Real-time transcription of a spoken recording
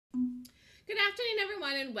Good afternoon,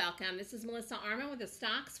 everyone, and welcome. This is Melissa Armo with the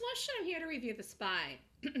Stock Swoosh, and I'm here to review the SPY.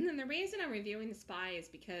 And the reason I'm reviewing the SPY is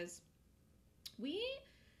because we've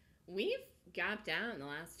gapped down the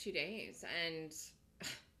last 2 days, and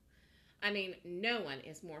I mean, no one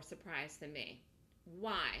is more surprised than me.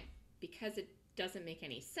 Why? Because it doesn't make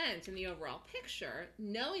any sense in the overall picture,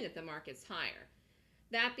 knowing that the market's higher.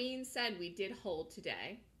 That being said, we did hold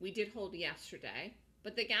today. We did hold yesterday,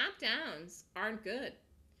 but the gap downs aren't good.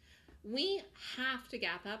 We have to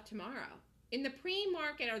gap up tomorrow. In the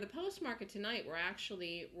pre-market or the post-market tonight, we're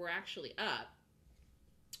actually up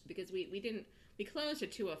because we closed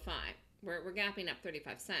at 205. We're gapping up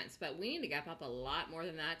 35 cents, but we need to gap up a lot more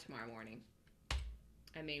than that tomorrow morning.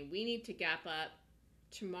 I mean, we need to gap up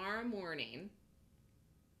tomorrow morning.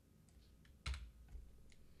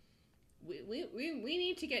 We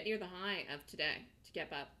need to get near the high of today to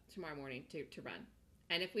gap up tomorrow morning to run.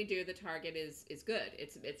 And if we do, the target is good.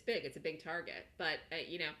 It's big. It's a big target. But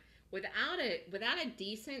without a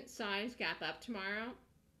decent size gap up tomorrow,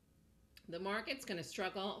 the market's going to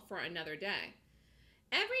struggle for another day.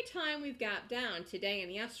 Every time we've gapped down today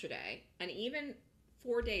and yesterday, and even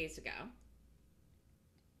 4 days ago,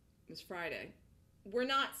 it was Friday, we're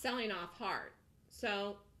not selling off hard.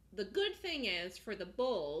 So the good thing is for the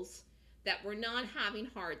bulls that we're not having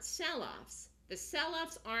hard sell-offs. The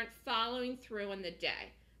sell-offs aren't following through on the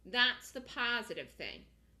day. That's the positive thing.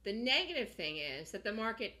 The negative thing is that the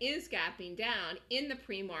market is gapping down in the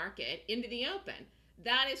pre-market into the open.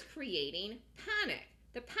 That is creating panic.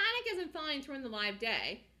 The panic isn't following through in the live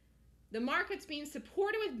day. The market's being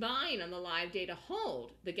supported with buying on the live day to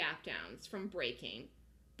hold the gap downs from breaking,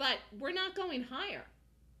 but we're not going higher.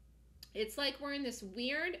 It's like we're in this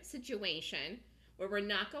weird situation where we're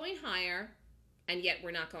not going higher and yet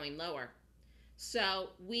we're not going lower. So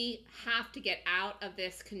we have to get out of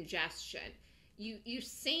this congestion. You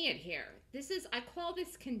see it here. I call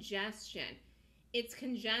this congestion. It's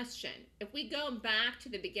congestion. If we go back to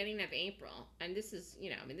the beginning of April, and this is,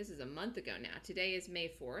 this is a month ago now. Today is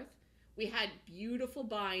May 4th. We had beautiful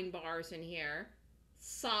buying bars in here,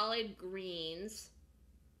 solid greens.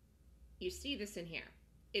 You see this in here.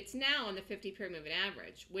 It's now on the 50-period moving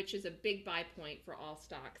average, which is a big buy point for all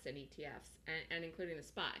stocks and ETFs, and including the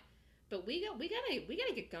SPY. But we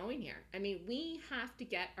gotta get going here. I mean, we have to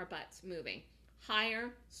get our butts moving.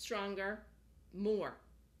 Higher, stronger, more.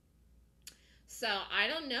 So I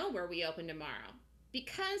don't know where we open tomorrow.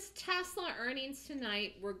 Because Tesla earnings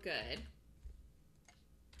tonight were good,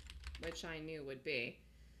 which I knew would be.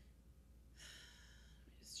 Let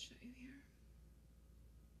me just show you here.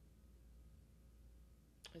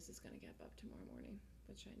 This is going to gap up tomorrow morning,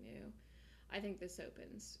 which I knew. I think this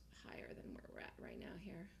opens higher than where we're at right now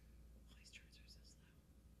here. These charts are so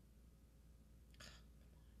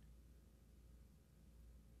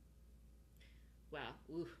slow. Wow,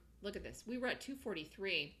 ooh, look at this. We were at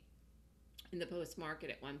 243 in the post market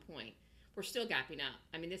at one point. We're still gapping up.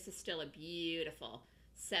 I mean, this is still a beautiful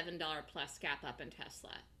 $7 plus gap up in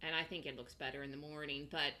Tesla. And I think it looks better in the morning,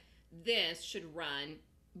 but this should run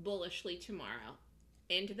bullishly tomorrow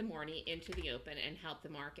into the morning, into the open, and help the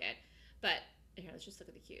market. But here, let's just look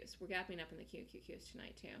at the Qs. We're gapping up in the QQQs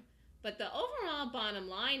tonight too. But the overall bottom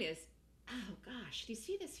line is, oh gosh, do you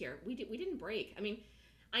see this here? We didn't break. I mean,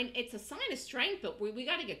 it's a sign of strength, but we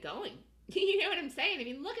got to get going. You know what I'm saying? I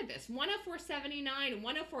mean, look at this, 104.79 and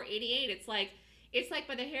 104.88. It's like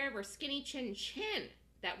by the hair of our skinny chin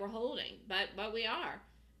that we're holding, but we are.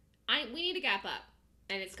 We need to gap up.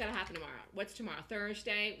 And it's going to happen tomorrow. What's tomorrow?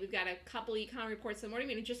 Thursday. We've got a couple econ reports in the morning. I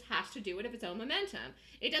mean, it just has to do it of its own momentum.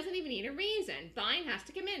 It doesn't even need a reason. Buying has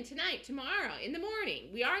to come in tonight, tomorrow, in the morning.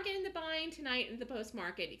 We are getting the buying tonight in the post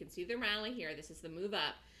market. You can see the rally here. This is the move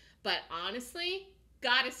up. But honestly,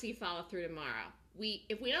 got to see follow through tomorrow.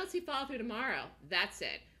 If we don't see follow through tomorrow, that's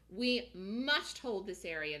it. We must hold this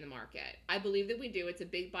area in the market. I believe that we do. It's a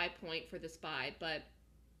big buy point for the SPY, but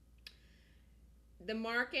the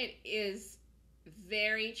market is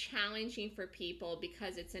very challenging for people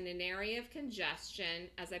because it's in an area of congestion,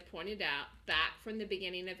 as I pointed out, back from the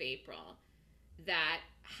beginning of April, that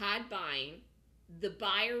had buying. The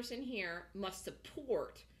buyers in here must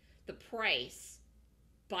support the price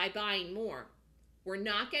by buying more. We're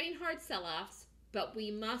not getting hard sell-offs, but we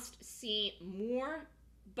must see more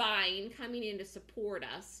buying coming in to support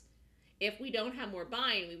us. If we don't have more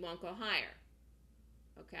buying, we won't go higher.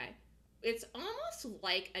 Okay? It's almost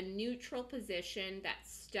like a neutral position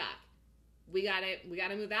that's stuck. We gotta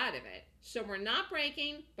move out of it. So we're not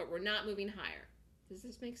breaking, but we're not moving higher. Does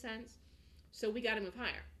this make sense? So we gotta move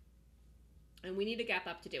higher. And we need a gap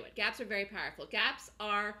up to do it. Gaps are very powerful. Gaps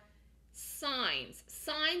are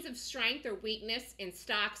signs of strength or weakness in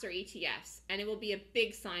stocks or ETFs, and it will be a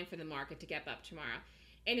big sign for the market to gap up tomorrow.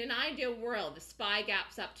 In an ideal world, the SPY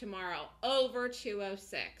gaps up tomorrow over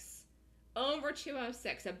 206. Over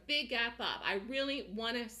 206, a big gap up. I really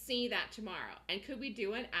want to see that tomorrow. And could we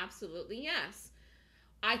do it? Absolutely yes.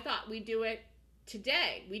 I thought we'd do it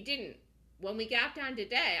today. We didn't. When we gapped down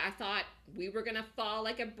today, I thought we were going to fall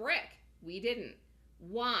like a brick. We didn't.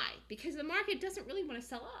 Why? Because the market doesn't really want to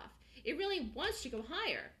sell off. It really wants to go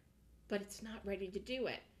higher, but it's not ready to do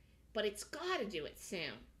it. But it's got to do it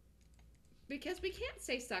soon, because we can't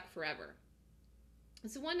stay stuck forever.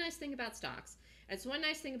 It's one nice thing about stocks. It's one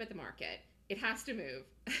nice thing about the market. It has to move.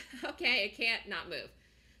 Okay, it can't not move.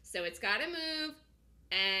 So it's got to move,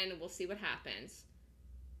 and we'll see what happens.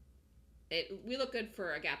 We look good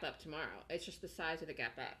for a gap up tomorrow. It's just the size of the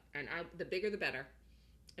gap up, and the bigger the better,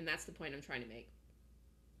 and that's the point I'm trying to make.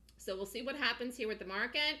 So we'll see what happens here with the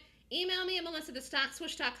market. Email me at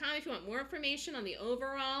melissa@thestockswoosh.com if you want more information on the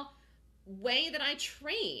overall way that I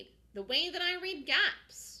trade, the way that I read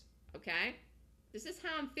gaps. Okay, this is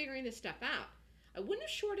how I'm figuring this stuff out. I wouldn't have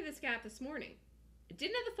shorted this gap this morning. It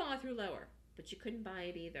didn't have the follow through lower, but you couldn't buy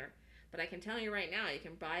it either. But I can tell you right now, you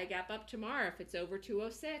can buy a gap up tomorrow if it's over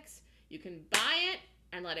 206. You can buy it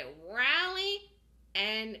and let it rally.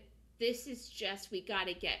 And this is just, we got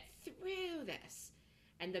to get through this.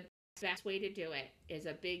 And the best way to do it is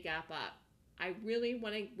a big gap up. I really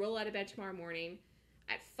want to roll out of bed tomorrow morning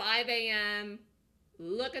at 5 a.m.,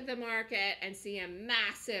 look at the market and see a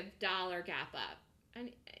massive dollar gap up. And,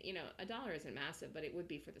 you know, a dollar isn't massive, but it would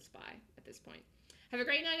be for the SPY at this point. Have a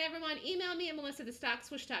great night, everyone. Email me at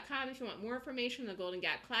melissa@thestockswoosh.com if you want more information on the Golden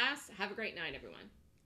Gap class. Have a great night, everyone.